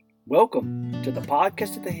Welcome to the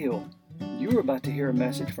Podcast at the Hill. You are about to hear a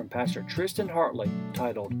message from Pastor Tristan Hartley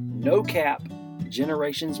titled, No Cap,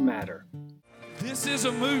 Generations Matter. This is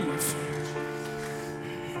a move.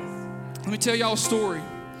 Let me tell y'all a story.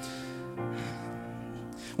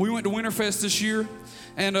 We went to Winterfest this year,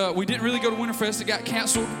 and we didn't really go to Winterfest. It got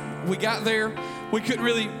canceled. We got there. We couldn't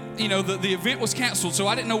really, the event was canceled, so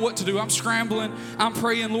I didn't know what to do. I'm scrambling. I'm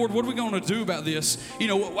praying, Lord, what are we going to do about this? I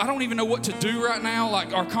don't even know what to do right now.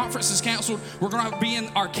 Like, our conference is canceled. We're going to be in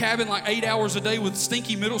our cabin like 8 hours a day with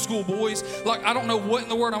stinky middle school boys. Like, I don't know what in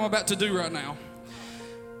the world I'm about to do right now.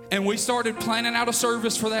 And we started planning out a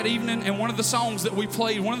service for that evening, and one of the songs that we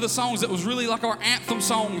played, one of the songs that was really like our anthem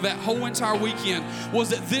song that whole entire weekend was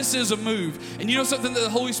that this is a move. And you know something that the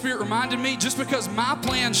Holy Spirit reminded me? Just because my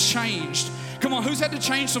plans changed. Come on, who's had to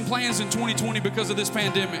change some plans in 2020 because of this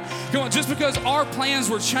pandemic? Come on, just because our plans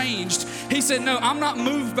were changed, He said, no, I'm not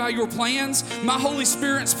moved by your plans. My Holy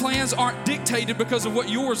Spirit's plans aren't dictated because of what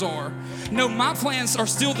yours are. No, my plans are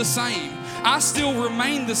still the same. I still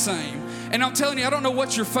remain the same. And I'm telling you, I don't know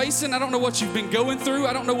what you're facing. I don't know what you've been going through.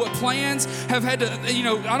 I don't know what plans have had to,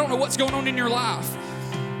 I don't know what's going on in your life.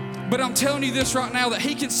 But I'm telling you this right now, that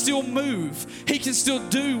He can still move. He can still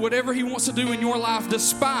do whatever He wants to do in your life,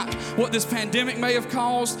 despite what this pandemic may have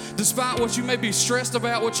caused, despite what you may be stressed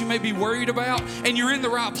about, what you may be worried about. And you're in the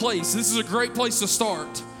right place. This is a great place to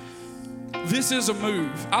start. This is a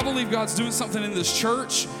move. I believe God's doing something in this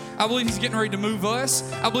church. I believe He's getting ready to move us.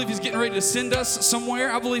 I believe He's getting ready to send us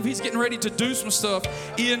somewhere. I believe He's getting ready to do some stuff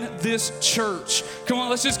in this church. Come on,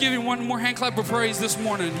 let's just give Him one more hand clap of praise this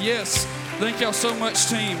morning. Yes, thank y'all so much,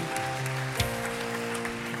 team.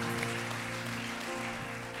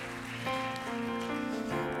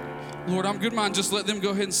 Lord, I'm good mind just let them go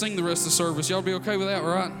ahead and sing the rest of the service. Y'all be okay with that,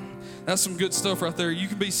 right? That's some good stuff right there. You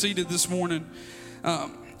can be seated this morning.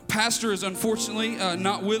 Pastor is unfortunately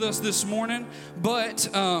not with us this morning, but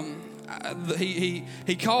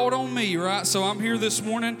he called on me, right? So I'm here this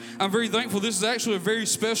morning. I'm very thankful. This is actually a very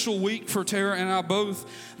special week for Tara and I both.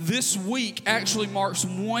 This week actually marks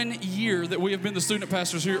 1 year that we have been the student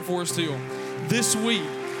pastors here at Forest Hill. This week.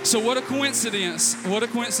 So what a coincidence. What a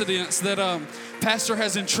coincidence that Pastor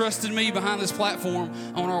has entrusted me behind this platform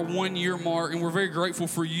on our 1 year mark. And we're very grateful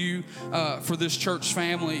for you, for this church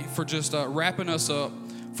family, for just wrapping us up,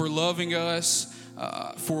 for loving us,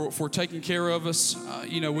 for taking care of us.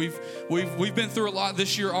 We've been through a lot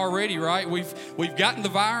this year already, right? We've gotten the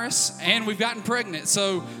virus and we've gotten pregnant.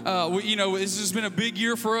 So it's just been a big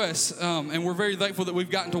year for us, and we're very thankful that we've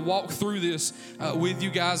gotten to walk through this with you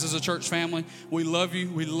guys as a church family. We love you.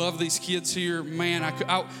 We love these kids here. Man,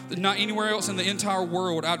 not anywhere else in the entire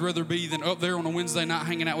world I'd rather be than up there on a Wednesday night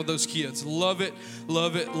hanging out with those kids. Love it,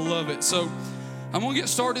 love it, love it. So I'm going to get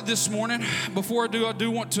started this morning. Before I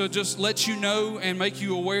do want to just let you know and make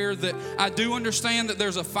you aware that I do understand that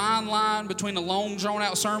there's a fine line between a long,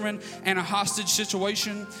 drawn-out sermon and a hostage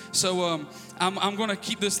situation. So I'm going to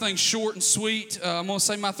keep this thing short and sweet. I'm going to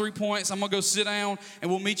say my 3 points. I'm going to go sit down,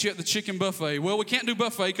 and we'll meet you at the chicken buffet. Well, we can't do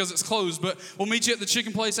buffet because it's closed, but we'll meet you at the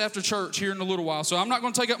chicken place after church here in a little while. So I'm not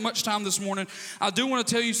going to take up much time this morning. I do want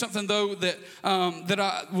to tell you something, though, that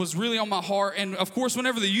I was really on my heart. And, of course,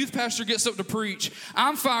 whenever the youth pastor gets up to preach,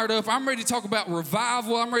 I'm fired up. I'm ready to talk about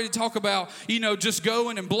revival. I'm ready to talk about, just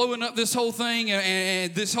going and blowing up this whole thing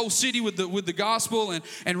and this whole city with the gospel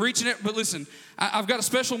and reaching it. But listen, I've got a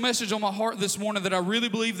special message on my heart this morning that I really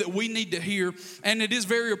believe that we need to hear, and it is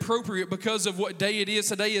very appropriate because of what day it is.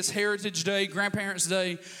 Today is Heritage Day, Grandparents'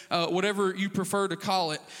 Day, whatever you prefer to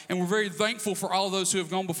call it, and we're very thankful for all those who have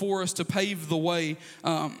gone before us to pave the way.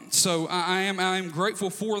 So I am grateful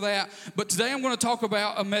for that. But today I'm going to talk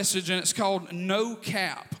about a message, and it's called No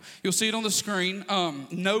Cap. You'll see it on the screen.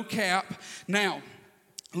 No Cap. Now,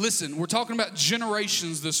 listen, we're talking about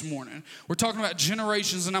generations this morning. We're talking about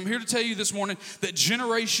generations, and I'm here to tell you this morning that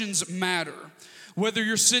generations matter. Whether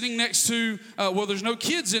you're sitting next to, there's no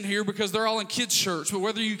kids in here because they're all in kids' church, but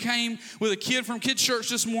whether you came with a kid from kids' church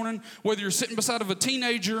this morning, whether you're sitting beside of a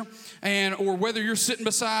teenager, or whether you're sitting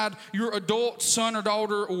beside your adult son or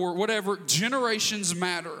daughter or whatever, generations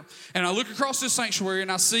matter. And I look across this sanctuary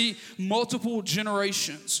and I see multiple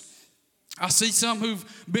generations. I see some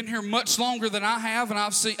who've been here much longer than I have, and I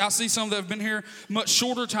see some that have been here much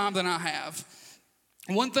shorter time than I have.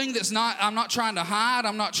 One thing I'm not trying to hide,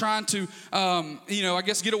 I'm not trying to,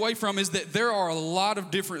 get away from is that there are a lot of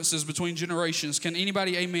differences between generations. Can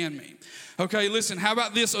anybody amen me? Okay, listen, how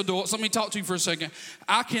about this, adults? Let me talk to you for a second.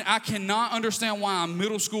 I cannot understand why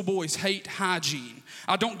middle school boys hate hygiene.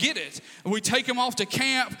 I don't get it. We take them off to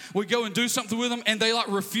camp, we go and do something with them, and they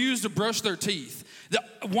refuse to brush their teeth.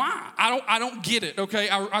 Why? I don't get it, okay?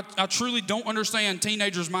 I truly don't understand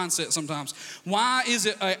teenagers' mindset sometimes. Why is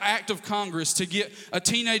it an act of Congress to get a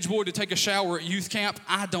teenage boy to take a shower at youth camp?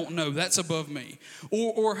 I don't know. That's above me.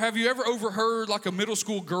 Or have you ever overheard like a middle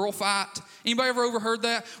school girl fight? Anybody ever overheard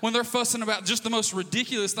that? When they're fussing about just the most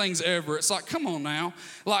ridiculous things ever. It's like, come on now.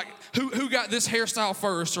 Like, who got this hairstyle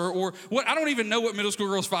first? Or what? I don't even know what middle school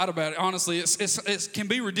girls fight about, honestly. It can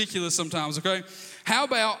be ridiculous sometimes, okay? How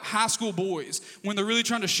about high school boys when they're really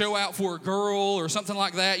trying to show out for a girl or something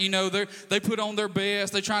like that? You know, they put on their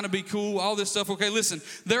best, they're trying to be cool, all this stuff. Okay, listen,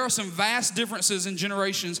 there are some vast differences in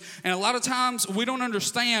generations, and a lot of times we don't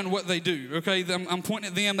understand what they do. Okay, I'm pointing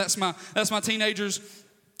at them. That's my teenagers.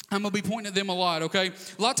 I'm going to be pointing at them a lot, okay?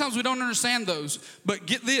 A lot of times we don't understand those. But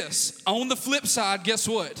get this, on the flip side, guess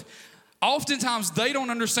what? Oftentimes, they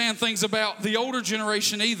don't understand things about the older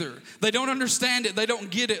generation either. They don't understand it. They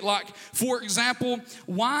don't get it. Like, for example,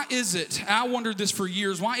 why is it, I wondered this for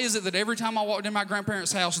years, why is it that every time I walked in my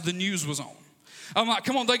grandparents' house, the news was on? I'm like,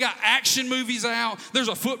 come on, they got action movies out. There's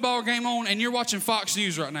a football game on, and you're watching Fox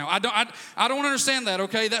News right now. I don't understand that,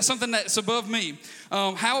 okay? That's something that's above me.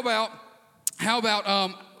 How about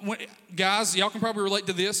guys, y'all can probably relate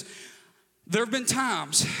to this. There have been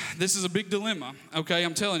times, this is a big dilemma, okay?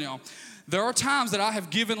 I'm telling y'all. There are times that I have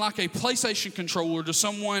given like a PlayStation controller to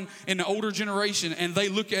someone in the older generation, and they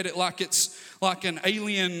look at it like it's like an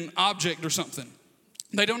alien object or something.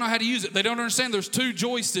 They don't know how to use it. They don't understand there's two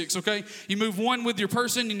joysticks, okay? You move one with your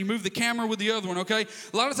person and you move the camera with the other one, okay?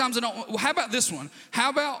 A lot of times they don't. Well, how about this one? How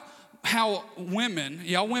about how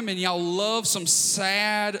y'all love some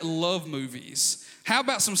sad love movies? How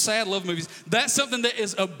about some sad love movies? That's something that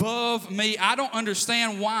is above me. I don't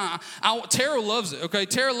understand why. Tara loves it, okay?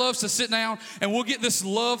 Tara loves to sit down and we'll get this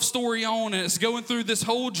love story on, and it's going through this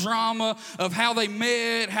whole drama of how they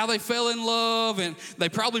met, how they fell in love, and they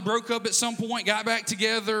probably broke up at some point, got back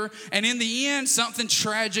together, and in the end, something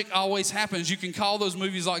tragic always happens. You can call those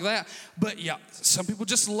movies like that, but yeah, some people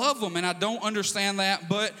just love them, and I don't understand that,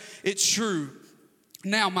 but it's true.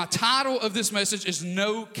 Now, my title of this message is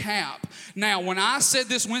No Cap. Now, when I said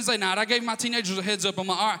this Wednesday night, I gave my teenagers a heads up. I'm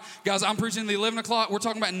like, all right, guys, I'm preaching the 11 o'clock. We're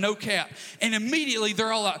talking about no cap. And immediately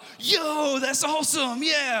they're all like, yo, that's awesome.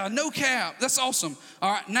 Yeah, no cap. That's awesome.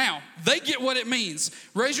 All right, now, they get what it means.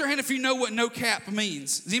 Raise your hand if you know what no cap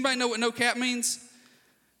means. Does anybody know what no cap means?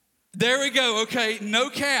 There we go, okay, no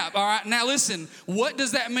cap, all right. Now listen, what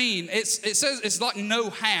does that mean? It says it's like no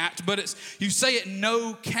hat, but you say it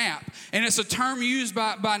no cap. And it's a term used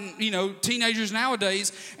by teenagers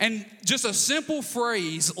nowadays. And just a simple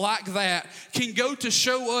phrase like that can go to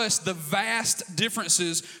show us the vast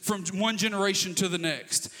differences from one generation to the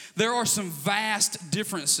next. There are some vast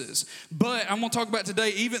differences. But I'm gonna talk about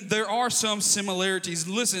today, even there are some similarities.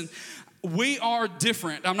 Listen, we are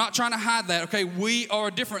different. I'm not trying to hide that, okay? We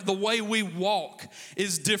are different. The way we walk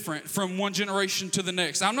is different from one generation to the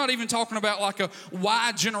next. I'm not even talking about like a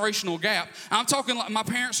wide generational gap. I'm talking like my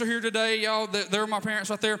parents are here today, y'all. They're my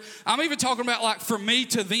parents right there. I'm even talking about like from me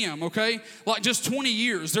to them, okay? Like just 20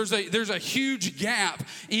 years. There's a huge gap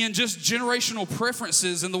in just generational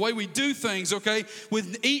preferences and the way we do things, okay?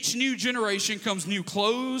 With each new generation comes new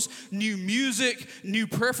clothes, new music, new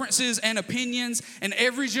preferences and opinions, and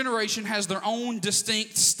every generation has their own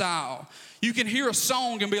distinct style. You can hear a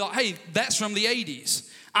song and be like, hey, that's from the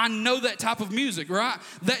 80s. I know that type of music, right?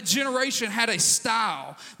 That generation had a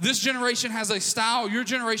style. This generation has a style. Your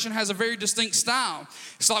generation has a very distinct style.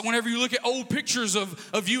 It's like whenever you look at old pictures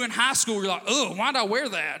of you in high school, you're like, oh, why'd I wear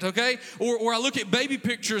that, okay? Or I look at baby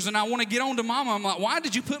pictures and I want to get on to mama. I'm like, why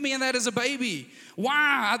did you put me in that as a baby?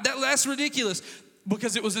 Why? That's ridiculous.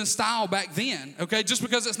 Because it was in style back then, okay? Just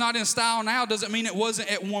because it's not in style now doesn't mean it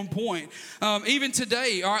wasn't at one point. Even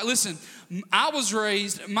today, all right, listen, I was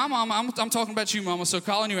raised, my mama, I'm talking about you, mama, so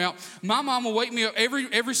calling you out. My mama would wake me up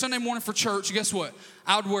every Sunday morning for church. Guess what?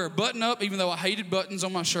 I would wear a button up, even though I hated buttons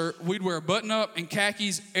on my shirt. We'd wear a button up and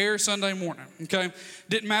khakis every Sunday morning, okay?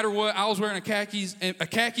 Didn't matter what, I was wearing a khakis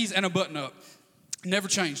and a button up. Never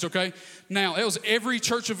changed, okay? Now, it was every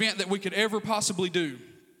church event that we could ever possibly do.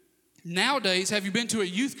 Nowadays, have you been to a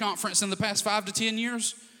youth conference in the past 5 to 10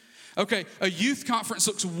 years? Okay, a youth conference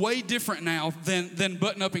looks way different now than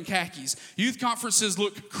button-up and khakis. Youth conferences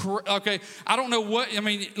look, okay, I don't know what, I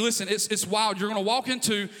mean, listen, it's wild. You're going to walk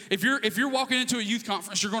into, if you're walking into a youth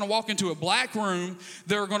conference, you're going to walk into a black room.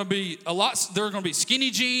 There are going to be skinny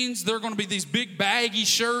jeans. There are going to be these big baggy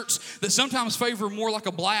shirts that sometimes favor more like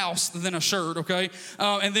a blouse than a shirt, okay?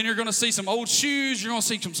 And then you're going to see some old shoes. You're going to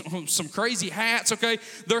see some crazy hats, okay?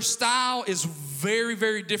 Their style is very,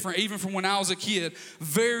 very different, even from when I was a kid.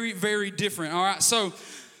 Very, very different, all right? So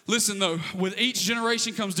Listen though, with each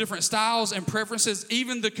generation comes different styles and preferences,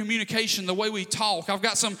 even the communication, the way we talk. I've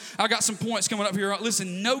got some points coming up here.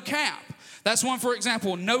 Listen, no cap. That's one, for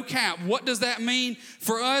example, no cap. What does that mean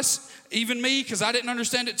for us? Even me, because I didn't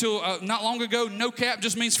understand it till not long ago. No cap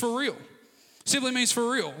just means for real. Simply means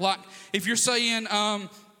for real. Like if you're saying,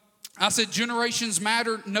 I said generations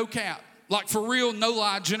matter, no cap. Like for real, no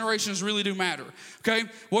lie, generations really do matter. Okay,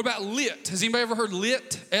 what about lit? Has anybody ever heard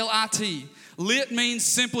lit? L-I-T. Lit means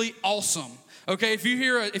simply awesome. Okay, if you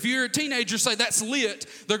hear a teenager say that's lit,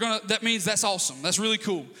 that means that's awesome. That's really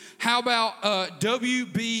cool. How about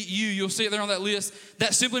WBU? You'll see it there on that list.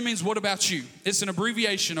 That simply means what about you? It's an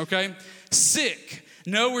abbreviation, okay? Sick.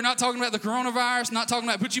 No, we're not talking about the coronavirus, not talking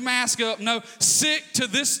about put your mask up. No, sick to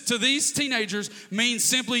these teenagers means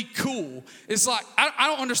simply cool. It's like, I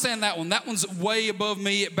don't understand that one. That one's way above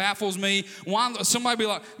me. It baffles me. Why somebody be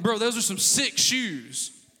like, bro, those are some sick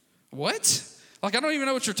shoes. What? Like, I don't even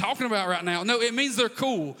know what you're talking about right now. No, it means they're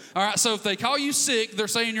cool. All right, so if they call you sick, they're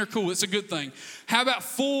saying you're cool. It's a good thing. How about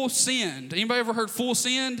full send? Anybody ever heard full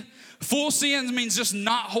send? Full send means just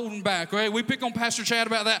not holding back, okay? We pick on Pastor Chad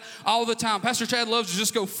about that all the time. Pastor Chad loves to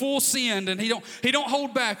just go full send, and he don't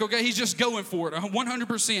hold back, okay? He's just going for it,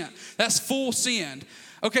 100%. That's full send.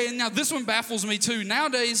 Okay, and now this one baffles me too.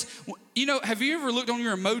 Nowadays, have you ever looked on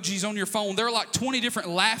your emojis on your phone? There are like 20 different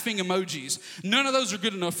laughing emojis. None of those are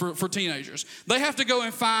good enough for teenagers. They have to go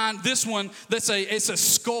and find this one it's a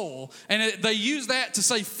skull. And they use that to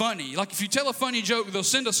say funny. Like if you tell a funny joke, they'll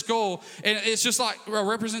send a skull. And it's just like a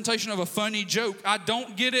representation of a funny joke. I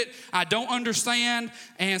don't get it. I don't understand.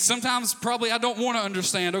 And sometimes probably I don't want to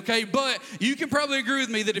understand, okay? But you can probably agree with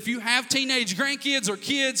me that if you have teenage grandkids or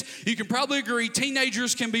kids, you can probably agree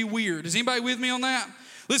teenagers can be weird. Is anybody with me on that?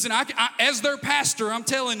 Listen, I, as their pastor, I'm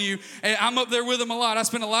telling you, and I'm up there with them a lot. I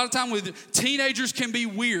spend a lot of time with teenagers can be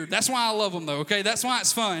weird. That's why I love them, though, okay? That's why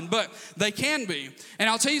it's fun, but they can be. And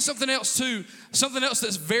I'll tell you something else, too. Something else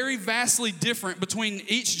that's very vastly different between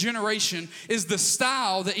each generation is the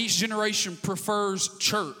style that each generation prefers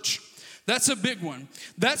church. That's a big one.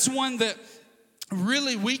 That's one that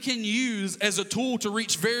really we can use as a tool to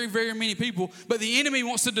reach very, very many people, but the enemy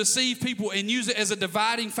wants to deceive people and use it as a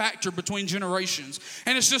dividing factor between generations.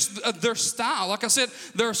 And it's just their style. Like I said,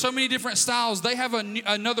 there are so many different styles. They have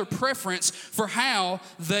another preference for how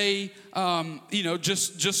they,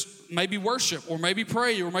 just maybe worship or maybe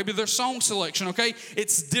pray or maybe their song selection, okay?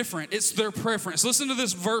 It's different. It's their preference. Listen to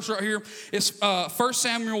this verse right here. It's 1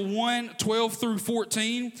 Samuel 1, 12 through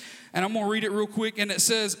 14. And I'm going to read it real quick. And it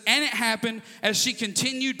says, "And it happened as she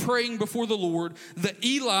continued praying before the Lord that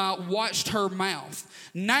Eli watched her mouth.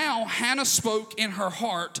 Now Hannah spoke in her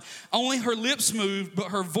heart. Only her lips moved,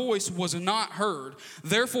 but her voice was not heard.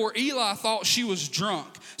 Therefore Eli thought she was drunk.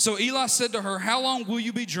 So Eli said to her, 'How long will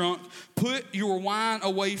you be drunk? Put your wine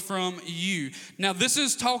away from you.'" Now this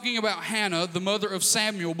is talking about Hannah, the mother of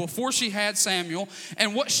Samuel, before she had Samuel.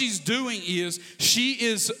 And what she's doing is she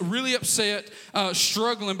is really upset,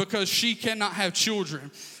 struggling because she cannot have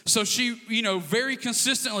children. So she, very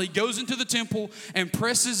consistently goes into the temple and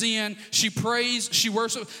presses in. She prays, she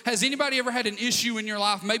worships. Has anybody ever had an issue in your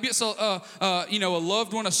life? Maybe it's a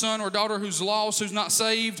loved one, a son or a daughter who's lost, who's not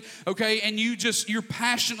saved, okay? And you're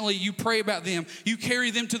passionately, you pray about them. You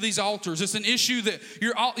carry them to these altars. It's an issue that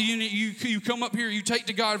you come up here, you take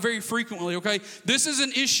to God very frequently, okay? This is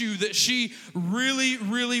an issue that she really,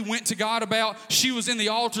 really went to God about. She was in the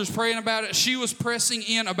altars praying about it. She was pressing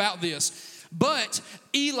in about this. But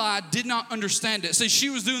Eli did not understand it. See, she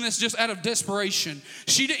was doing this just out of desperation.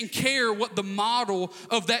 She didn't care what the model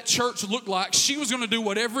of that church looked like. She was going to do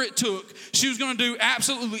whatever it took. She was going to do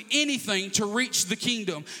absolutely anything to reach the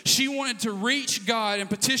kingdom. She wanted to reach God and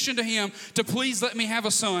petition to him to please let me have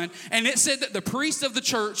a son. And it said that the priest of the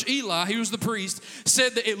church, Eli, he was the priest,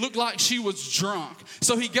 said that it looked like she was drunk.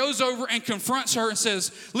 So he goes over and confronts her and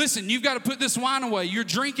says, "Listen, you've got to put this wine away. You're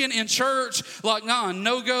drinking in church. Like, nah,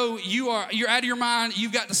 no go. You're out of your mind.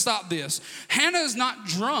 You've got to stop this." Hannah is not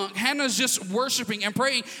drunk. Hannah's just worshiping and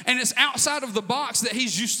praying, and it's outside of the box that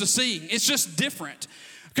he's used to seeing. It's just different.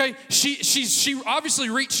 Okay, she obviously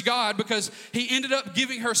reached God because he ended up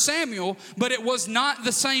giving her Samuel, but it was not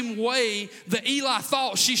the same way that Eli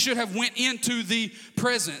thought she should have went into the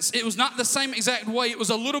presence. It was not the same exact way. It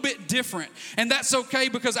was a little bit different, and that's okay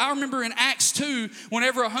because I remember in Acts 2,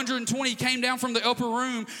 whenever 120 came down from the upper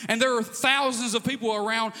room, and there were thousands of people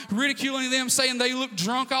around ridiculing them, saying they looked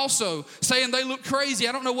drunk also, saying they looked crazy.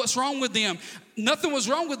 I don't know what's wrong with them. Nothing was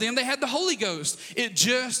wrong with them. They had the Holy Ghost. It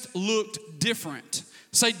just looked different.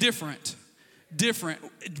 Say different. different.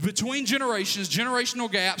 Between generations,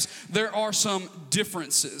 generational gaps, there are some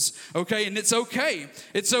differences, okay? And it's okay.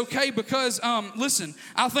 It's okay because, listen,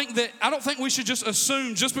 I don't think we should just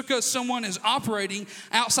assume just because someone is operating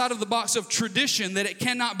outside of the box of tradition that it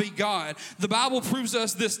cannot be God. The Bible proves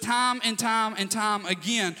us this time and time and time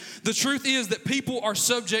again. The truth is that people are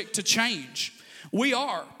subject to change. We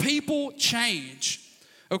are. People change,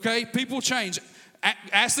 okay? People change.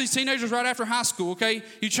 Ask these teenagers right after high school, okay?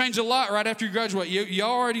 You change a lot right after you graduate. You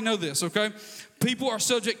already know this, okay? People are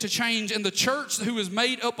subject to change, and the church, who is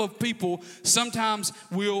made up of people, sometimes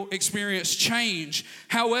will experience change.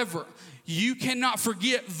 However, you cannot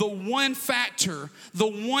forget the one factor, the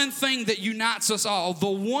one thing that unites us all, the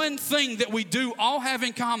one thing that we do all have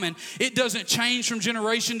in common. It doesn't change from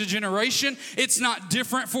generation to generation. It's not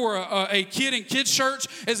different for a kid in kids' church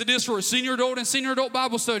as it is for a senior adult and senior adult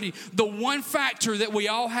Bible study. The one factor that we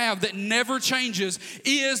all have that never changes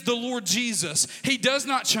is the Lord Jesus. He does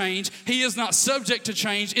not change. He is not subject to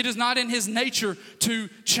change. It is not in His nature to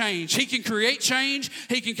change. He can create change.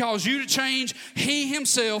 He can cause you to change. He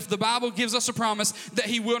Himself, the Bible gives us a promise that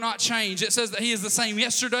He will not change. It says that He is the same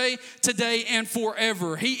yesterday, today, and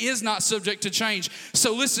forever. He is not subject to change.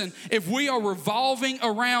 So listen, if we are revolving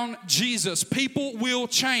around Jesus, people will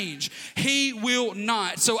change. He will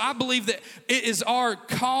not. So I believe that it is our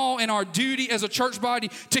call and our duty as a church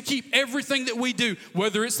body to keep everything that we do,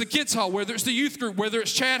 whether it's the kids' hall, whether it's the youth group, whether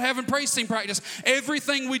it's Chad having praise team practice,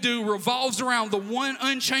 everything we do revolves around the one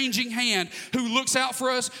unchanging hand who looks out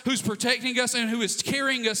for us, who's protecting us, and who is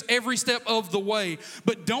carrying us every step of the way.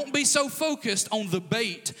 But don't be so focused on the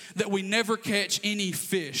bait that we never catch any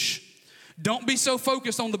fish. Don't be so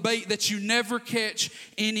focused on the bait that you never catch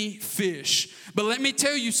any fish. But let me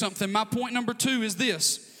tell you something. My point number 2 is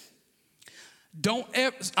this.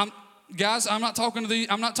 Guys, I'm not talking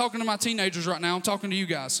to my teenagers right now. I'm talking to you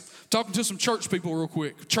guys. I'm talking to some church people real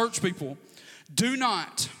quick. Church people, do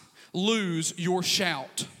not lose your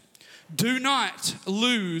shout. Do not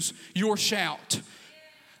lose your shout.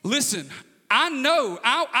 Listen, I know,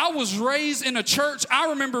 I was raised in a church. I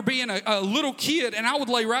remember being a little kid, and I would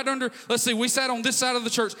lay right under, let's see, we sat on this side of the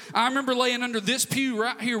church. I remember laying under this pew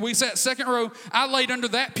right here. We sat second row. I laid under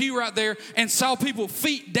that pew right there and saw people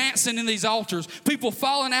feet dancing in these altars, people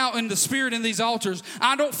falling out in the Spirit in these altars.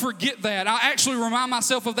 I don't forget that. I actually remind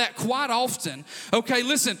myself of that quite often. Okay,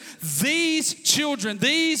 listen, these children,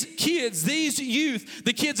 these kids, these youth,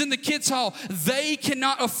 the kids in the kids' hall, they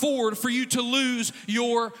cannot afford for you to lose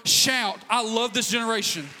your shout. I love this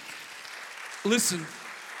generation. Listen,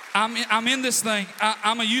 I'm in this thing.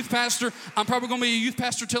 I'm a youth pastor. I'm probably going to be a youth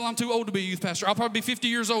pastor till I'm too old to be a youth pastor. I'll probably be 50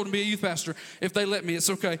 years old and be a youth pastor if they let me. It's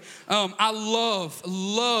okay. I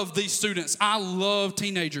love these students. I love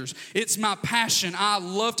teenagers. It's my passion. I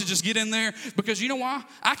love to just get in there because you know why?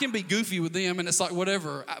 I can be goofy with them and it's like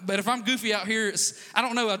whatever. But if I'm goofy out here, I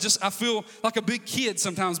don't know. I feel like a big kid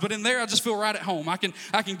sometimes. But in there, I just feel right at home. I can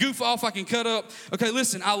goof off. I can cut up. Okay,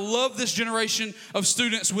 listen. I love this generation of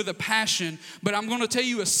students with a passion. But I'm going to tell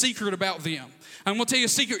you a secret about them. I'm going to tell you a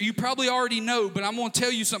secret you probably already know, but I'm going to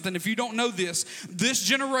tell you something. If you don't know this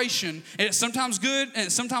generation, and it's sometimes good and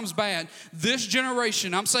it's sometimes bad, this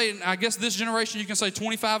generation, I guess this generation, you can say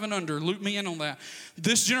 25 and under, loop me in on that.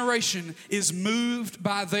 This generation is moved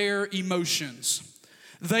by their emotions.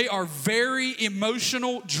 They are very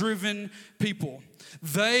emotional driven people.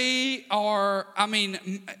 They are,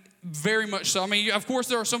 very much so. Of course,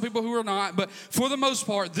 there are some people who are not, but for the most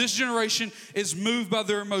part, this generation is moved by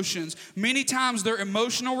their emotions. Many times, their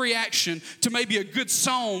emotional reaction to maybe a good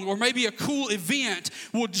song or maybe a cool event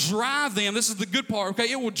will drive them. This is the good part,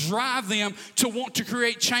 okay? It will drive them to want to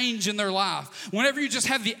create change in their life. Whenever you just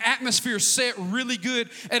have the atmosphere set really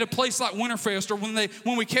good at a place like Winterfest, or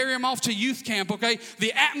when we carry them off to youth camp, okay?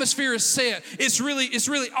 The atmosphere is set. It's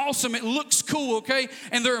really awesome. It looks cool, okay?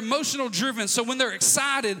 And they're emotional driven. So when they're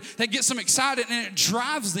excited, they get some excited and it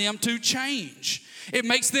drives them to change. It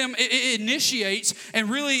makes them, it initiates and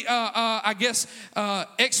really,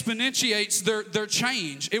 exponentiates their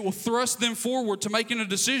change. It will thrust them forward to making a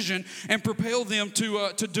decision and propel them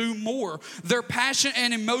to do more. Their passion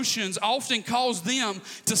and emotions often cause them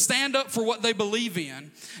to stand up for what they believe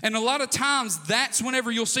in. And a lot of times, that's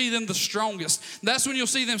whenever you'll see them the strongest. That's when you'll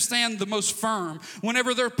see them stand the most firm.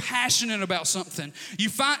 Whenever they're passionate about something. You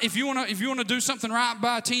find if you want to do something right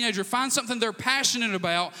by a teenager, find something they're passionate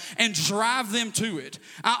about and drive them to it.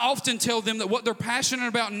 I often tell them that what they're passionate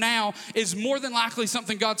about now is more than likely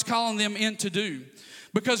something God's calling them in to do.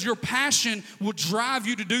 Because your passion will drive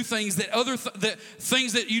you to do things that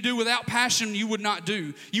things that you do without passion you would not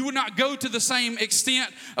do. You would not go to the same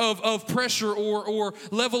extent of pressure or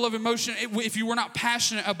level of emotion if you were not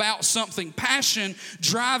passionate about something. Passion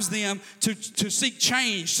drives them to seek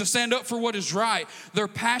change, to stand up for what is right. Their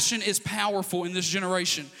passion is powerful in this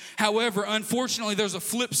generation. However, unfortunately, there's a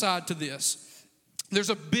flip side to this. There's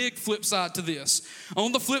a big flip side to this.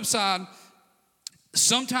 On the flip side,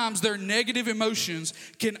 sometimes their negative emotions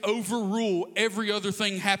can overrule every other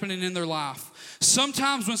thing happening in their life.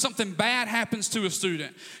 Sometimes when something bad happens to a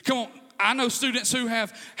student, come on, I know students who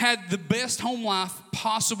have had the best home life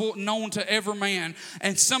possible known to ever man,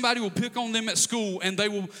 and somebody will pick on them at school and they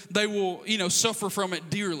will suffer from it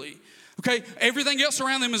dearly. Okay, everything else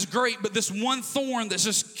around them is great, but this one thorn that's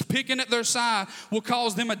just picking at their side will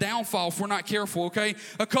cause them a downfall if we're not careful, okay?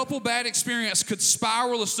 A couple bad experiences could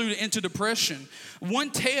spiral a student into depression.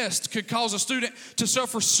 One test could cause a student to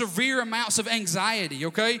suffer severe amounts of anxiety,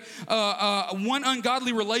 okay? One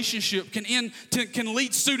ungodly relationship can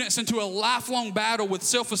lead students into a lifelong battle with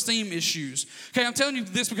self-esteem issues. Okay, I'm telling you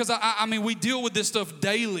this because, I mean, we deal with this stuff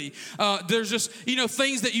daily. There's just,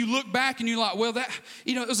 things that you look back and you're like, well, that,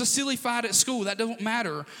 it was a silly fight at school. That doesn't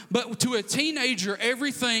matter. But to a teenager,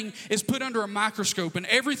 everything is put under a microscope, and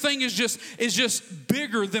everything is just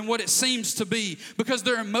bigger than what it seems to be because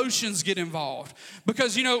their emotions get involved.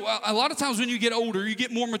 Because, a lot of times when you get older, you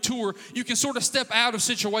get more mature, you can sort of step out of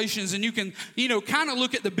situations and you can, kind of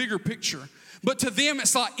look at the bigger picture. But to them,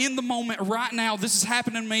 it's like in the moment, right now, this is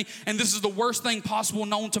happening to me, and this is the worst thing possible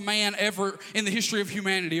known to man ever in the history of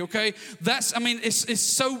humanity, okay? It's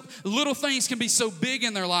so, little things can be so big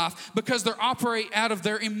in their life because they operate out of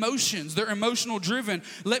their emotions. They're emotional driven.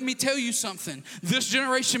 Let me tell you something. This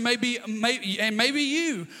generation maybe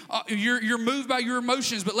you're moved by your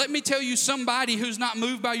emotions, but let me tell you somebody who's not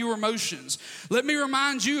moved by your emotions. Let me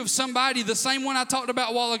remind you of somebody, the same one I talked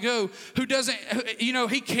about a while ago, who doesn't,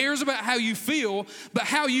 he cares about how you feel, but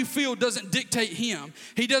how you feel doesn't dictate him.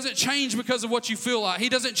 He doesn't change because of what you feel like. He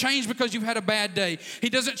doesn't change because you've had a bad day. He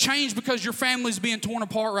doesn't change because your family's being torn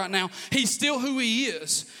apart right now. He's still who he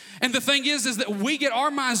is. And the thing is that we get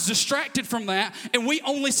our minds distracted from that, and we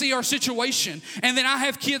only see our situation. And then I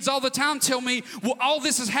have kids all the time tell me, well, all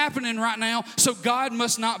this is happening right now, so God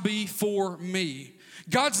must not be for me.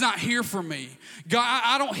 God's not here for me. God,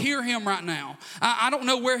 I don't hear him right now. I don't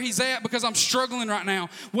know where he's at because I'm struggling right now.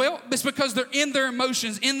 Well, it's because they're in their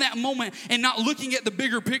emotions in that moment and not looking at the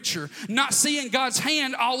bigger picture, not seeing God's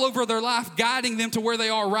hand all over their life guiding them to where they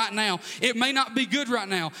are right now. It may not be good right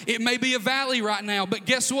now. It may be a valley right now, but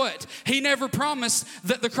guess what? He never promised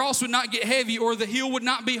that the cross would not get heavy or the hill would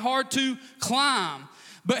not be hard to climb.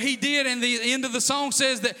 But he did, and the end of the song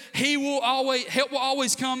says that help will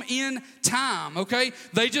always come in time, okay?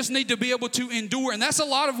 They just need to be able to endure. And that's a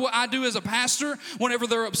lot of what I do as a pastor whenever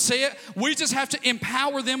they're upset. We just have to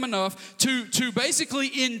empower them enough to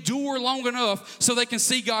basically endure long enough so they can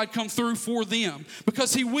see God come through for them.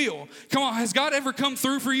 Because he will. Come on, has God ever come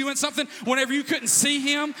through for you in something? Whenever you couldn't see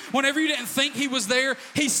him, whenever you didn't think he was there,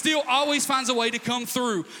 he still always finds a way to come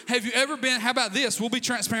through. Have you ever been, how about this? We'll be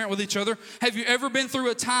transparent with each other. Have you ever been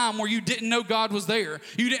through a time where you didn't know God was there?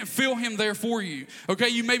 You didn't feel him there for you. Okay,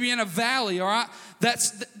 you may be in a valley, all right?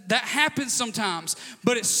 That happens sometimes,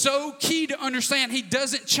 but it's so key to understand he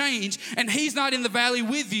doesn't change, and he's not in the valley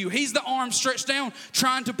with you. He's the arm stretched down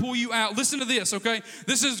trying to pull you out. Listen to this, okay?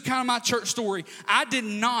 This is kind of my church story. I did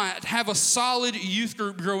not have a solid youth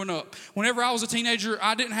group growing up. Whenever I was a teenager,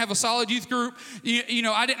 I didn't have a solid youth group.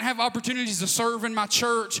 I didn't have opportunities to serve in my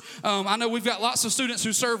church. I know we've got lots of students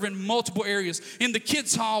who serve in multiple areas, in the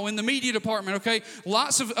kids' hall, in the media department, okay?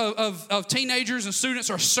 Lots of teenagers and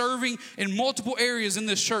students are serving in multiple areas in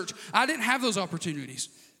this church. I didn't have those opportunities.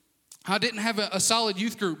 I didn't have a solid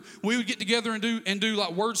youth group. We would get together and do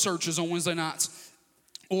like word searches on Wednesday nights.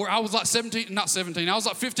 Or I was like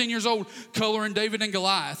 15 years old coloring David and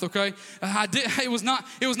Goliath, okay? It was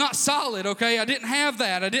not solid, okay? I didn't have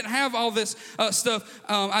that. I didn't have all this stuff.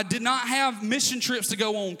 I did not have mission trips to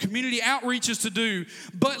go on, community outreaches to do.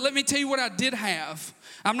 But let me tell you what I did have.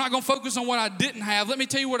 I'm not going to focus on what I didn't have. Let me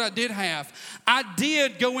tell you what I did have. I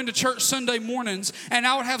did go into church Sunday mornings, and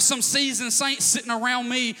I would have some seasoned saints sitting around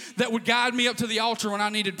me that would guide me up to the altar when I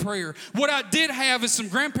needed prayer. What I did have is some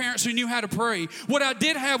grandparents who knew how to pray. What I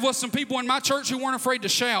did have was some people in my church who weren't afraid to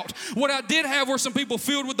shout. What I did have were some people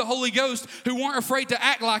filled with the Holy Ghost who weren't afraid to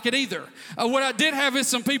act like it either. What I did have is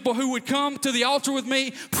some people who would come to the altar with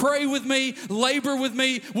me, pray with me, labor with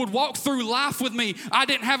me, would walk through life with me. I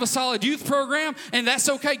didn't have a solid youth program, and that's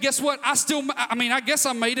okay. Guess what? I guess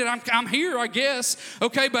I made it. I'm here, I guess.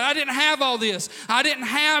 Okay, but I didn't have all this. I didn't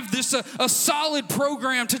have this a solid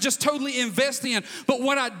program to just totally invest in. But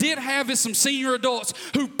what I did have is some senior adults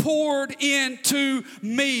who poured into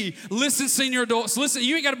me. Listen, senior adults. Listen,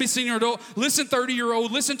 you ain't got to be senior adult. Listen,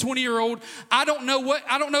 30-year-old. Listen, 20-year-old. I don't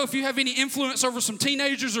know if you have any influence over some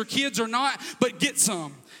teenagers or kids or not, but get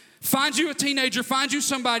some. Find you a teenager, find you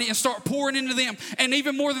somebody, and start pouring into them. And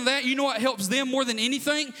even more than that, you know what helps them more than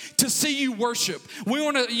anything? To see you worship. We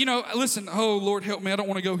want to, listen, oh, Lord, help me. I don't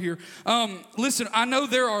want to go here. Listen, I know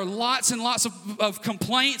there are lots and lots of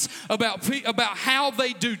complaints about how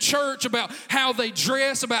they do church, about how they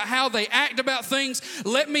dress, about how they act about things.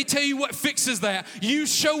 Let me tell you what fixes that. You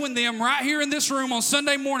showing them right here in this room on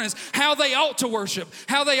Sunday mornings how they ought to worship,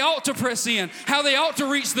 how they ought to press in, how they ought to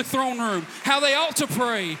reach the throne room, how they ought to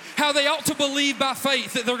pray, how they ought to believe by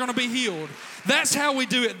faith that they're going to be healed. That's how we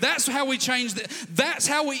do it. That's how we change it. That's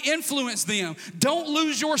how we influence them. Don't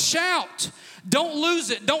lose your shout. Don't lose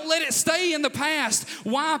it. Don't let it stay in the past.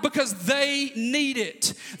 Why? Because they need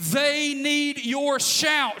it. They need your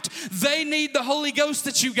shout. They need the Holy Ghost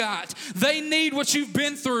that you got. They need what you've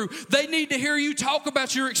been through. They need to hear you talk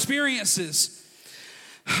about your experiences.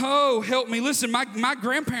 Oh, help me. Listen, my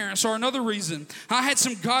grandparents are another reason. I had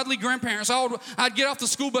some godly grandparents. I'd get off the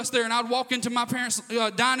school bus there and I'd walk into my parents'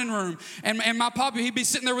 dining room. And my poppy, he'd be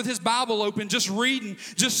sitting there with his Bible open, just reading,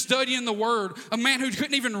 just studying the Word. A man who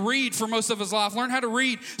couldn't even read for most of his life, learned how to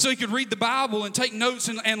read so he could read the Bible and take notes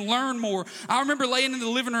and learn more. I remember laying in the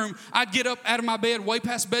living room. I'd get up out of my bed way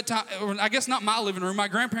past bedtime. Or I guess not my living room, my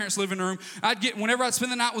grandparents' living room. Whenever I'd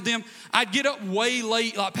spend the night with them, I'd get up way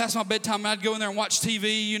late, like past my bedtime, and I'd go in there and watch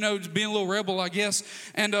TV. Just being a little rebel, I guess.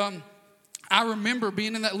 And I remember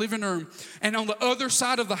being in that living room, and on the other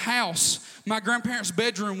side of the house, my grandparents'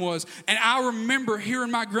 bedroom was, and I remember hearing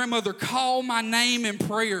my grandmother call my name in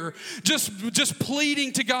prayer, just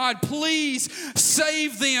pleading to God, please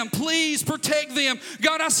save them, please protect them.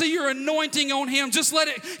 God, I see your anointing on him. Just let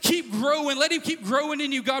it keep growing. Let him keep growing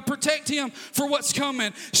in you. God, protect him for what's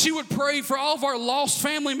coming. She would pray for all of our lost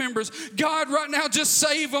family members. God, right now, just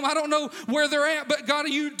save them. I don't know where they're at, but God,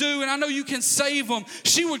 you do, and I know you can save them.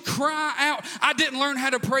 She would cry out. I didn't learn how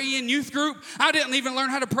to pray in youth group. I didn't even learn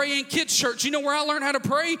how to pray in kids' church. You know where I learned how to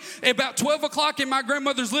pray? About 12 o'clock in my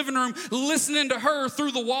grandmother's living room, listening to her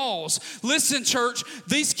through the walls. Listen, church,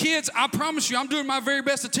 these kids, I promise you, I'm doing my very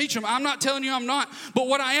best to teach them. I'm not telling you I'm not. But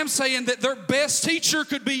what I am saying, that their best teacher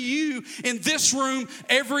could be you in this room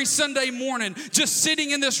every Sunday morning, just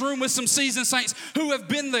sitting in this room with some seasoned saints who have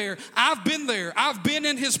been there. I've been there. I've been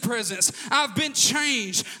in his presence. I've been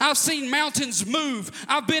changed. I've seen mountains move.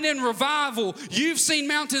 I've been in revival. You've seen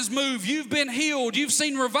mountains move. You've been healed. You've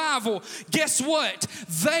seen revival. Guess what?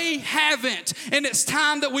 They haven't. And it's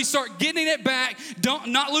time that we start getting it back,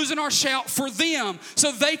 not losing our shout for them,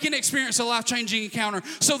 so they can experience a life-changing encounter,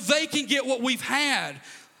 so they can get what we've had.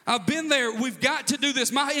 I've been there. We've got to do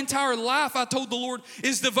this. My entire life, I told the Lord,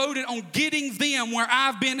 is devoted on getting them where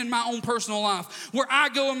I've been in my own personal life. Where I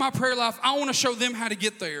go in my prayer life, I want to show them how to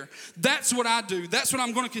get there. That's what I do. That's what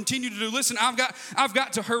I'm going to continue to do. Listen, I've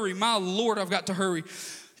got to hurry. My Lord, I've got to hurry.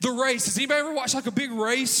 The race. Has anybody ever watched like a big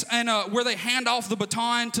race and where they hand off the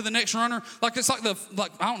baton to the next runner? Like it's like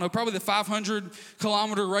I don't know, probably the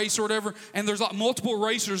 500-kilometer race or whatever. And there's like multiple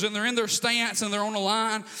racers and they're in their stance and they're on a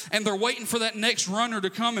line and they're waiting for that next runner to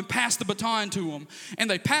come and pass the baton to them. And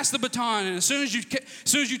they pass the baton, and as soon as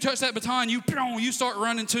you touch that baton, you start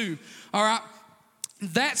running too. All right.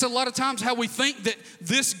 That's a lot of times how we think that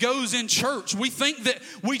this goes in church. We think that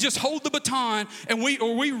we just hold the baton and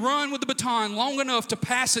we run with the baton long enough to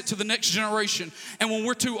pass it to the next generation. And when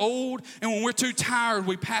we're too old and when we're too tired,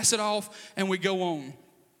 we pass it off and we go on.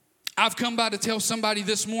 I've come by to tell somebody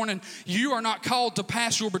this morning, you are not called to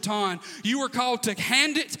pass your baton. You are called to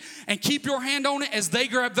hand it and keep your hand on it as they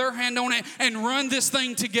grab their hand on it and run this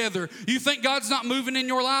thing together. You think God's not moving in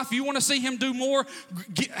your life? You want to see him do more?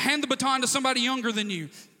 Hand the baton to somebody younger than you.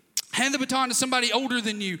 Hand the baton to somebody older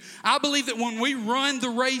than you. I believe that when we run the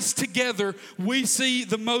race together, we see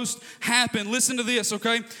the most happen. Listen to this,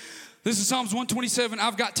 okay? This is Psalms 127.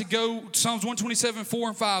 I've got to go. Psalms 127, 4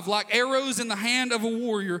 and 5. Like arrows in the hand of a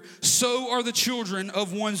warrior, so are the children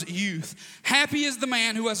of one's youth. Happy is the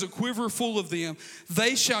man who has a quiver full of them.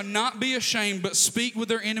 They shall not be ashamed, but speak with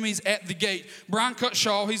their enemies at the gate. Brian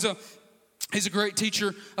Cutshaw, he's a He's a great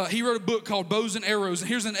teacher. He wrote a book called Bows and Arrows. And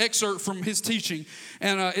here's an excerpt from his teaching.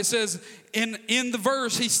 And it says, in the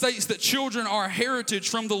verse, he states that children are a heritage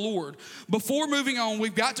from the Lord. Before moving on,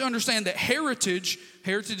 we've got to understand that Heritage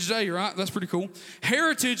Day, right? That's pretty cool.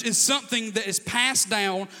 Heritage is something that is passed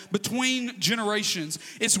down between generations.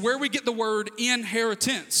 It's where we get the word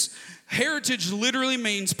inheritance. Heritage literally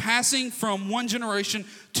means passing from one generation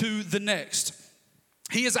to the next.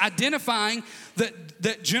 He is identifying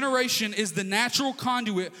that generation is the natural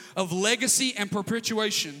conduit of legacy and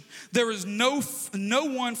perpetuation. There is no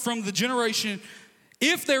one from the generation.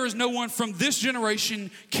 If there is no one from this generation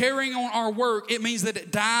carrying on our work, it means that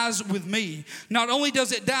it dies with me. Not only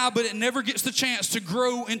does it die, but it never gets the chance to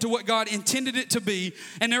grow into what God intended it to be,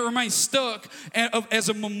 and it remains stuck as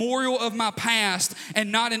a memorial of my past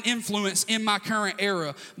and not an influence in my current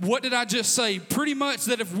era. What did I just say? Pretty much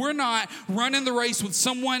that if we're not running the race with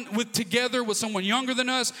someone together with someone younger than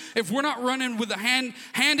us, if we're not running with a hand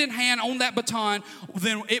in hand on that baton,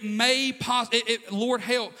 then it may Lord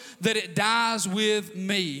help that it dies with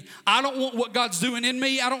me. I don't want what God's doing in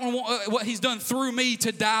me. I don't want what He's done through me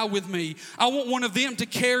to die with me. I want one of them to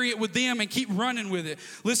carry it with them and keep running with it.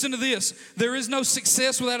 Listen to this. There is no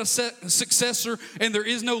success without a successor, and there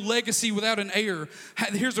is no legacy without an heir.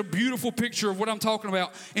 Here's a beautiful picture of what I'm talking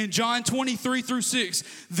about. In John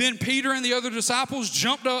 23-6, then Peter and the other disciples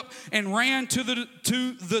jumped up and ran to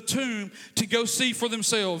the tomb to go see for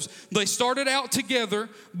themselves. They started out together,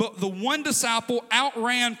 but the one disciple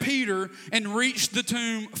outran Peter and reached the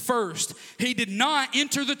tomb first. He did not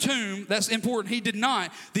enter the tomb. That's important. He did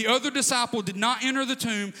not. The other disciple did not enter the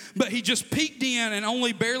tomb, but he just peeked in and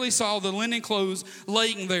only barely saw the linen clothes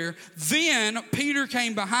laying there. Then Peter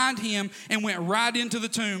came behind him and went right into the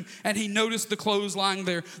tomb, and he noticed the clothes lying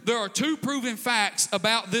there. There are two proven facts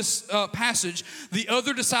about this passage. The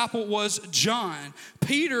other disciple was John.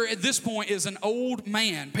 Peter at this point is an old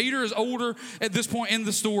man. Peter is older at this point in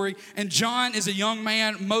the story, and John is a young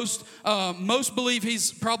man. Most believe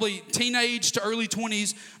he's probably teenage to early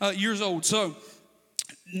 20s years old. So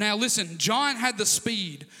now listen, John had the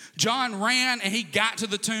speed. John ran and he got to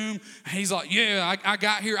the tomb. He's like, yeah, I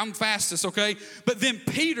got here. I'm fastest, okay? But then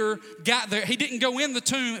Peter got there. He didn't go in the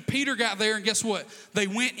tomb. Peter got there, and guess what? They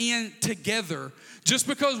went in together. Just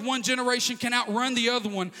because one generation can outrun the other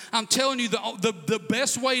one, I'm telling you, the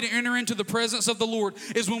best way to enter into the presence of the Lord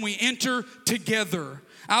is when we enter together.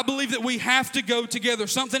 I believe that we have to go together.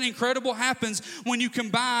 Something incredible happens when you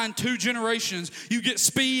combine two generations. You get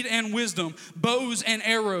speed and wisdom, bows and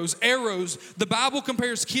arrows. Arrows, the Bible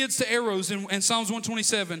compares kids to arrows in Psalms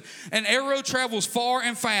 127. An arrow travels far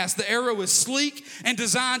and fast. The arrow is sleek and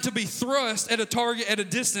designed to be thrust at a target at a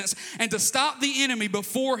distance and to stop the enemy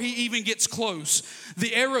before he even gets close.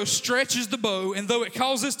 The arrow stretches the bow, and though it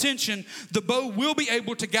causes tension, the bow will be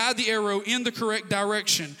able to guide the arrow in the correct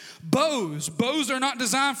direction. Bows are not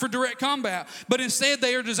designed for direct combat, but instead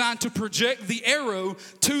they are designed to project the arrow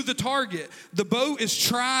to the target. The bow is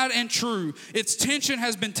tried and true. Its tension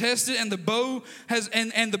has been tested, and the bow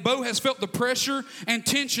has felt the pressure and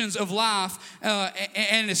tensions of life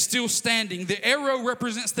and is still standing. The arrow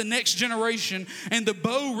represents the next generation, and the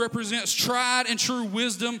bow represents tried and true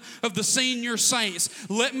wisdom of the senior saints.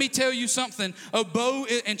 Let me tell you something. A bow,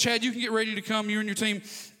 and Chad, you can get ready to come, you and your team.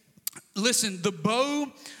 Listen, the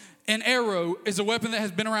bow and arrow is a weapon that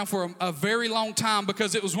has been around for a very long time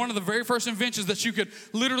because it was one of the very first inventions that you could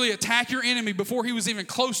literally attack your enemy before he was even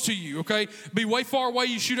close to you, okay? Be way far away,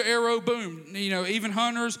 you shoot an arrow, boom. You know, even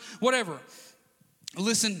hunters, whatever.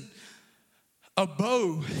 Listen, a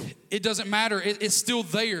bow, it doesn't matter. It's still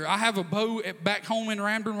there. I have a bow back home in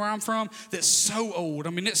Ranburn where I'm from that's so old.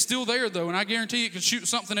 I mean, it's still there, though, and I guarantee it could shoot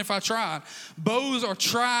something if I tried. Bows are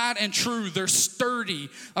tried and true. They're sturdy.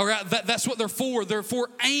 All right, that's what they're for. They're for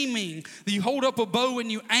aiming. You hold up a bow and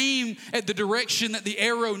you aim at the direction that the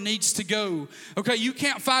arrow needs to go. Okay, you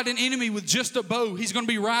can't fight an enemy with just a bow. He's going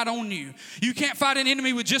to be right on you. You can't fight an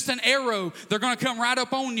enemy with just an arrow. They're going to come right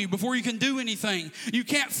up on you before you can do anything. You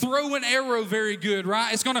can't throw an arrow very good,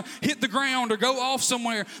 right? It's going to hit the ground or go off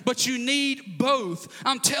somewhere, but you need both.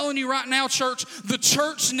 I'm telling you right now, church, the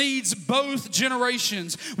church needs both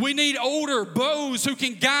generations. We need older bows who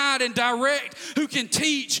can guide and direct, who can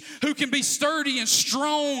teach, who can be sturdy and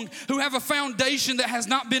strong, who have a foundation that has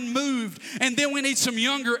not been moved. And then we need some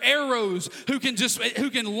younger arrows who can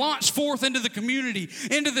launch forth into the community,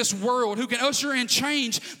 into this world, who can usher in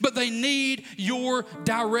change, but they need your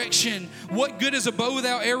direction. What good is a bow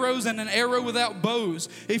without arrows and an arrow without bows?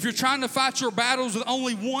 If you're you're trying to fight your battles with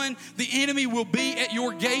only one, the enemy will be at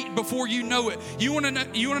your gate before you know it. You want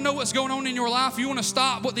to know what's going on in your life? You want to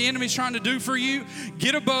stop what the enemy's trying to do for you?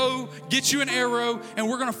 Get a bow, get you an arrow, and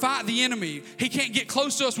we're going to fight the enemy. He can't get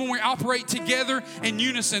close to us when we operate together in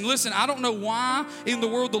unison. Listen, I don't know why in the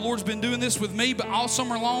world the Lord's been doing this with me, but all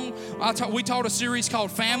summer long, we taught a series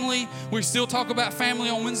called Family. We still talk about family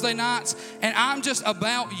on Wednesday nights, and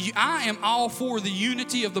I am all for the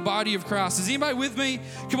unity of the body of Christ. Is anybody with me?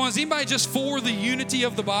 Come on, is anybody just for the unity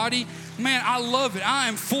of the body? Man, I love it. I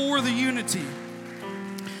am for the unity.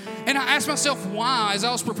 And I asked myself why, as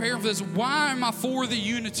I was preparing for this, why am I for the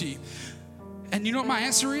unity? And you know what my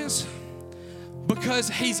answer is? Because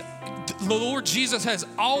the Lord Jesus has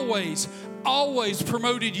always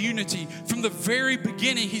promoted unity. From the very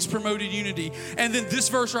beginning, He's promoted unity. And then this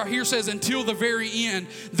verse right here says, until the very end,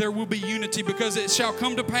 there will be unity, because it shall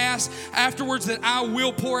come to pass afterwards that I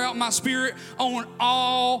will pour out my Spirit on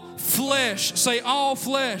all flesh. Say, all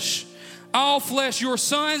flesh. All flesh, your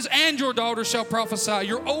sons and your daughters shall prophesy.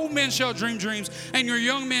 Your old men shall dream dreams, and your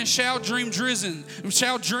young men shall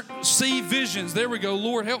see visions. There we go.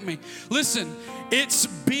 Lord, help me. Listen, it's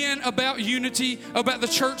been about unity, about the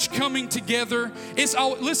church coming together.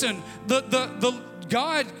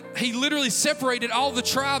 God, He literally separated all the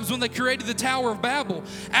tribes when they created the Tower of Babel.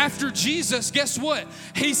 After Jesus, guess what?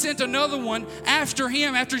 He sent another one after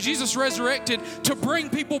Him, after Jesus resurrected, to bring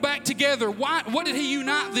people back together. Why? What did He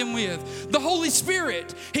unite them with? The Holy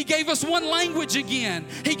Spirit. He gave us one language again.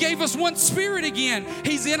 He gave us one Spirit again.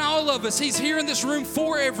 He's in all of us. He's here in this room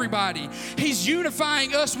for everybody. He's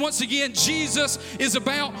unifying us once again. Jesus is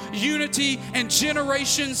about unity, and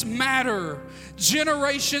generations matter.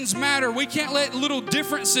 Generations matter. We can't let little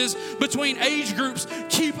differences between age groups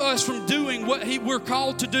keep us from doing what we're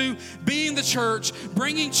called to do, being the church,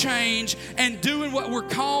 bringing change, and doing what we're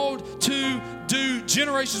called to do.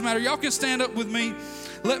 Generations matter. Y'all can stand up with me.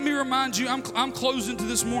 Let me remind you, I'm closing to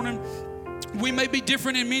this morning. We may be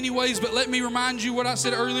different in many ways, but let me remind you what I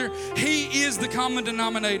said earlier. He is the common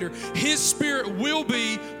denominator. His Spirit will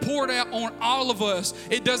be poured out on all of us.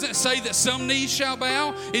 It doesn't say that some knees shall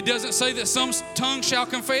bow. It doesn't say that some tongue shall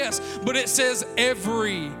confess, but it says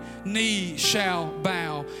every knee shall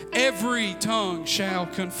bow. Every tongue shall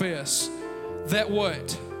confess that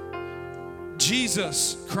what?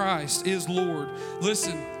 Jesus Christ is Lord.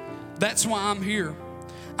 Listen, that's why I'm here.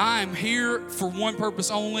 I am here for one purpose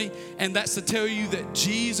only, and that's to tell you that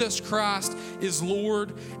Jesus Christ is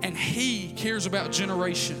Lord, and He cares about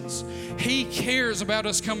generations. He cares about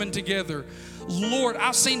us coming together. Lord,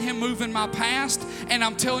 I've seen Him move in my past, and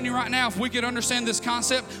I'm telling you right now, if we could understand this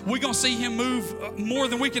concept, we're going to see Him move more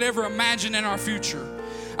than we could ever imagine in our future.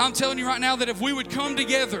 I'm telling you right now that if we would come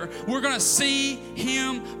together, we're going to see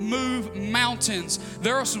Him move mountains.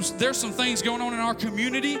 There's some things going on in our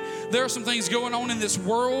community. There are some things going on in this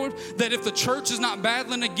world that if the church is not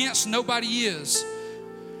battling against, nobody is.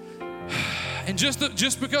 And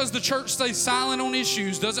just because the church stays silent on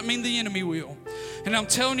issues doesn't mean the enemy will. And I'm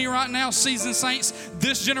telling you right now, seasoned saints,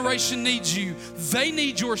 this generation needs you. They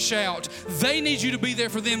need your shout. They need you to be there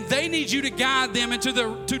for them. They need you to guide them and to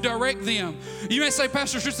direct them. You may say,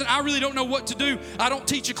 Pastor Tristan, I really don't know what to do. I don't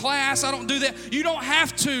teach a class. I don't do that. You don't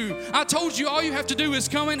have to. I told you all you have to do is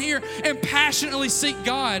come in here and passionately seek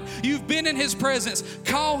God. You've been in His presence.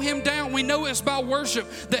 Call Him down. We know it's by worship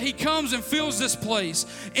that He comes and fills this place.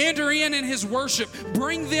 Enter in His worship.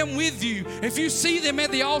 Bring them with you. If you see them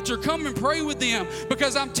at the altar, come and pray with them,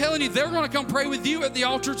 because I'm telling you, they're going to come pray with you at the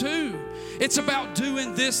altar too. It's about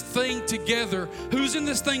doing this thing together. Who's in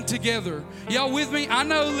this thing together? Y'all with me? I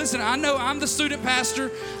know I'm the student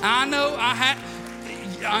pastor. I know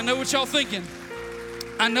what y'all thinking.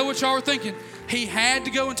 I know what y'all are thinking. He had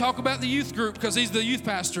to go and talk about the youth group because he's the youth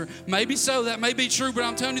pastor. Maybe so, that may be true, but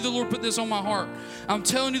I'm telling you the Lord put this on my heart. I'm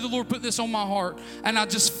telling you the Lord put this on my heart. And I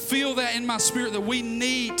just feel that in my spirit that we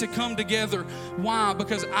need to come together. Why?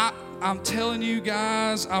 Because I'm telling you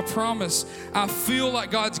guys, I promise, I feel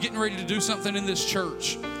like God's getting ready to do something in this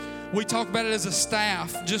church. We talk about it as a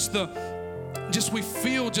staff, we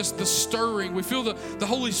feel the stirring. We feel the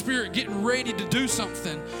Holy Spirit getting ready to do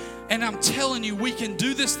something. And I'm telling you, we can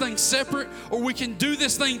do this thing separate or we can do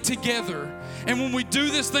this thing together. And when we do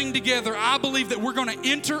this thing together, I believe that we're going to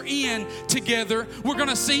enter in together. We're going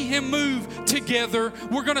to see Him move together.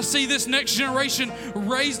 We're going to see this next generation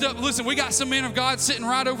raised up. Listen, we got some men of God sitting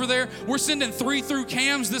right over there. We're sending 3 through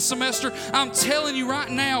cams this semester. I'm telling you right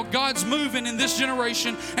now, God's moving in this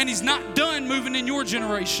generation, and He's not done moving in your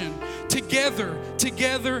generation. Together,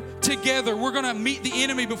 we're going to meet the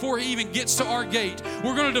enemy before he even gets to our gate.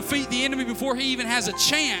 We're going to defeat the enemy before he even has a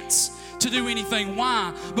chance to do anything.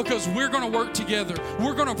 Why? Because we're going to work together.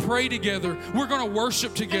 We're going to pray together. We're going to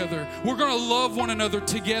worship together. We're going to love one another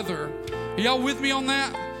together. Are y'all with me on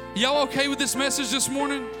that? Y'all okay with this message this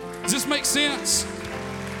morning? Does this make sense?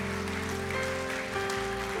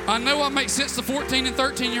 I know I make sense to 14 and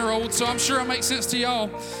 13-year-olds, so I'm sure I make sense to y'all.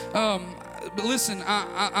 But listen,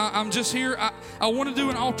 I'm just here. I want to do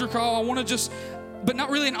an altar call. I want to just, but not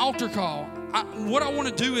really an altar call. What I want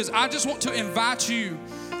to do is I just want to invite you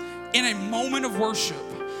in a moment of worship.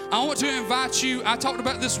 I want to invite you. I talked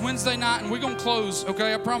about this Wednesday night, and we're going to close,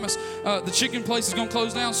 okay? I promise. The chicken place is going to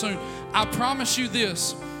close down soon. I promise you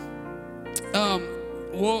this.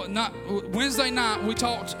 Wednesday night we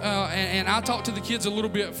talked, and I talked to the kids a little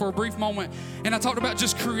bit for a brief moment, and I talked about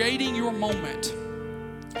just creating your moment.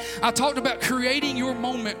 I talked about creating your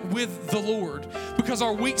moment with the Lord because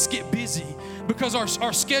our weeks get busy, because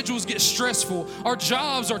our schedules get stressful, our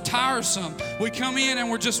jobs are tiresome. We come in and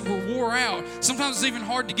we're wore out. Sometimes it's even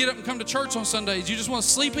hard to get up and come to church on Sundays. You just want to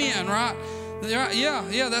sleep in, right?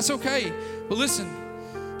 Yeah, that's okay. But listen,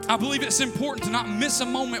 I believe it's important to not miss a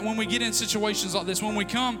moment when we get in situations like this, when we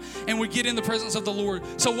come and we get in the presence of the Lord.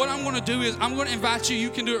 So what I'm going to do is I'm going to invite you. You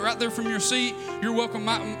can do it right there from your seat. You're welcome.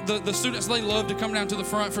 The students, they love to come down to the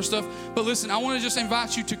front for stuff. But listen, I want to just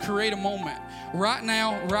invite you to create a moment right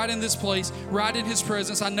now, right in this place, right in His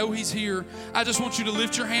presence. I know He's here. I just want you to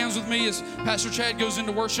lift your hands with me as Pastor Chad goes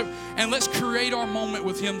into worship, and let's create our moment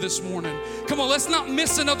with Him this morning. Come on, let's not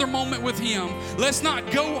miss another moment with Him. Let's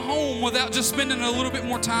not go home without just spending a little bit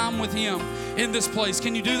more time with Him in this place.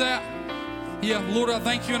 Can you do that? Yeah, Lord, I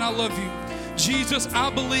thank you and I love you. Jesus, I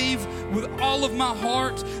believe with all of my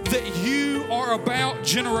heart that you are about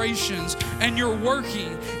generations and you're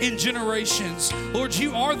working in generations. Lord,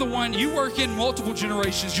 you are the one, you work in multiple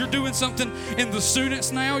generations. You're doing something in the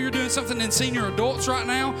students now. You're doing something in senior adults right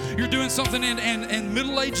now. You're doing something in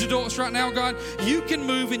middle-aged adults right now, God. You can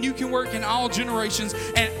move and you can work in all generations.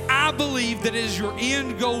 And I believe that it is your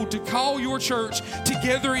end goal to call your church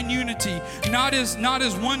together in unity, not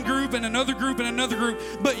as one group and another group and another group,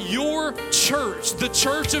 but your church, the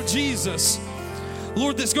church of Jesus,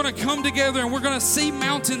 Lord, that's going to come together and we're going to see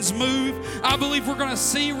mountains move. I believe we're going to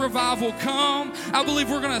see revival come. I believe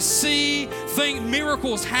we're going to see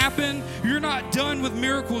miracles happen. You're not done with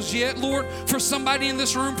miracles yet, Lord. For somebody in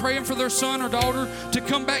this room praying for their son or daughter to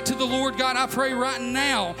come back to the Lord, God, I pray right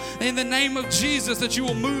now in the name of Jesus that you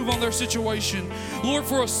will move on their situation. Lord,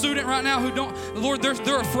 for a student right now who Lord,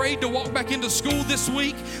 they're afraid to walk back into school this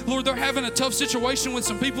week. Lord, they're having a tough situation with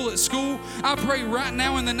some people at school. I pray right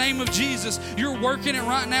now in the name of Jesus, you're working it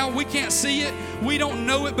right now. We can't see it. We don't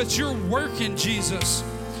know it, but you're working, Jesus.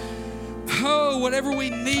 Oh, whatever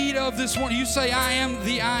we need of this morning, you say, I am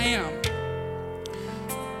the I am.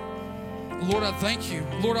 Lord, I thank you.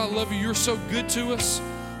 Lord, I love you. You're so good to us.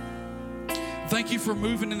 Thank you for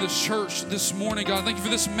moving in this church this morning, God. Thank you for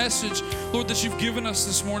this message, Lord, that you've given us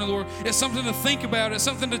this morning, Lord. It's something to think about. It's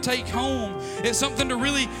something to take home. It's something to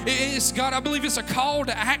really, God, I believe it's a call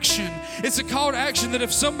to action. It's a call to action that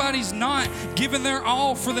if somebody's not giving their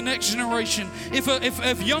all for the next generation,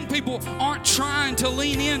 if young people aren't trying to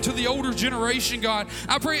lean into the older generation, God,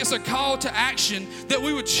 I pray it's a call to action that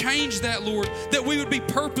we would change that, Lord, that we would be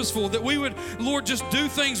purposeful, that we would, Lord, just do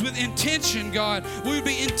things with intention, God. We would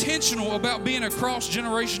be intentional about being a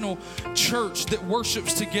cross-generational church that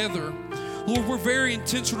worships together. Lord, we're very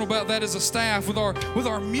intentional about that as a staff with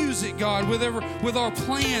our music, God, with our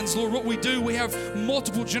plans, Lord, what we do. We have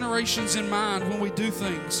multiple generations in mind when we do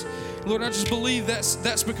things. Lord, I just believe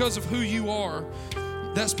that's because of who you are.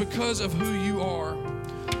 That's because of who you are.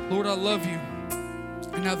 Lord, I love you.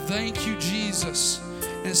 And I thank you, Jesus.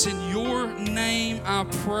 And it's in your name I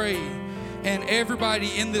pray. And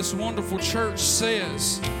everybody in this wonderful church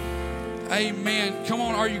says, amen. Come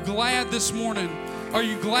on, are you glad this morning? Are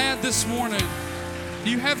you glad this morning? Do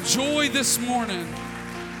you have joy this morning?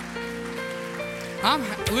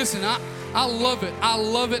 Listen, I love it. I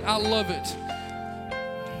love it. I love it.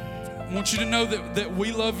 I want you to know that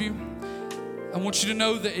we love you. I want you to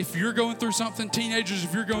know that if you're going through something, teenagers,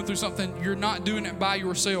 if you're going through something, you're not doing it by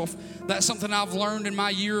yourself. That's something I've learned in my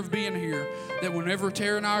year of being here, that whenever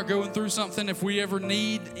Tara and I are going through something, if we ever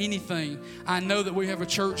need anything, I know that we have a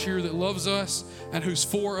church here that loves us and who's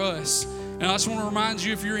for us. And I just want to remind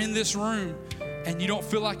you, if you're in this room and you don't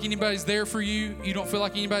feel like anybody's there for you, you don't feel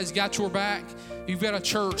like anybody's got your back, you've got a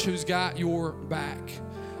church who's got your back.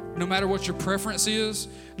 No matter what your preference is,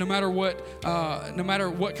 no matter what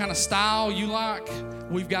kind of style you like,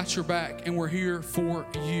 we've got your back and we're here for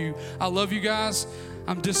you. I love you guys.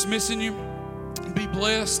 I'm dismissing you. Be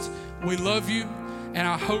blessed. We love you. and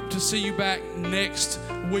I hope to see you back next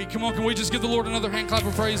week. Come on, can we just give the Lord another hand clap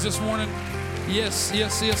of praise this morning? Yes,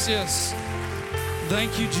 yes, yes, yes.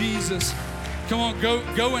 Thank you, Jesus. Come on,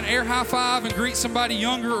 go and air high five and greet somebody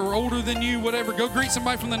younger or older than you, whatever. Go greet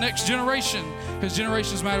somebody from the next generation, because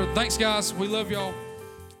generations matter. Thanks, guys. We love y'all.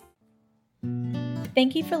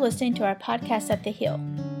 Thank you for listening to our podcast at The Hill.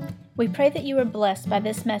 We pray that you were blessed by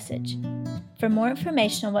this message. For more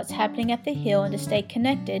information on what's happening at The Hill and to stay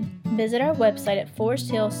connected, visit our website at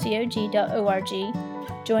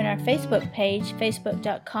foresthillcog.org, join our Facebook page,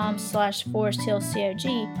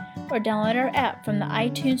 facebook.com/foresthillcog, or download our app from the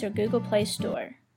iTunes or Google Play Store.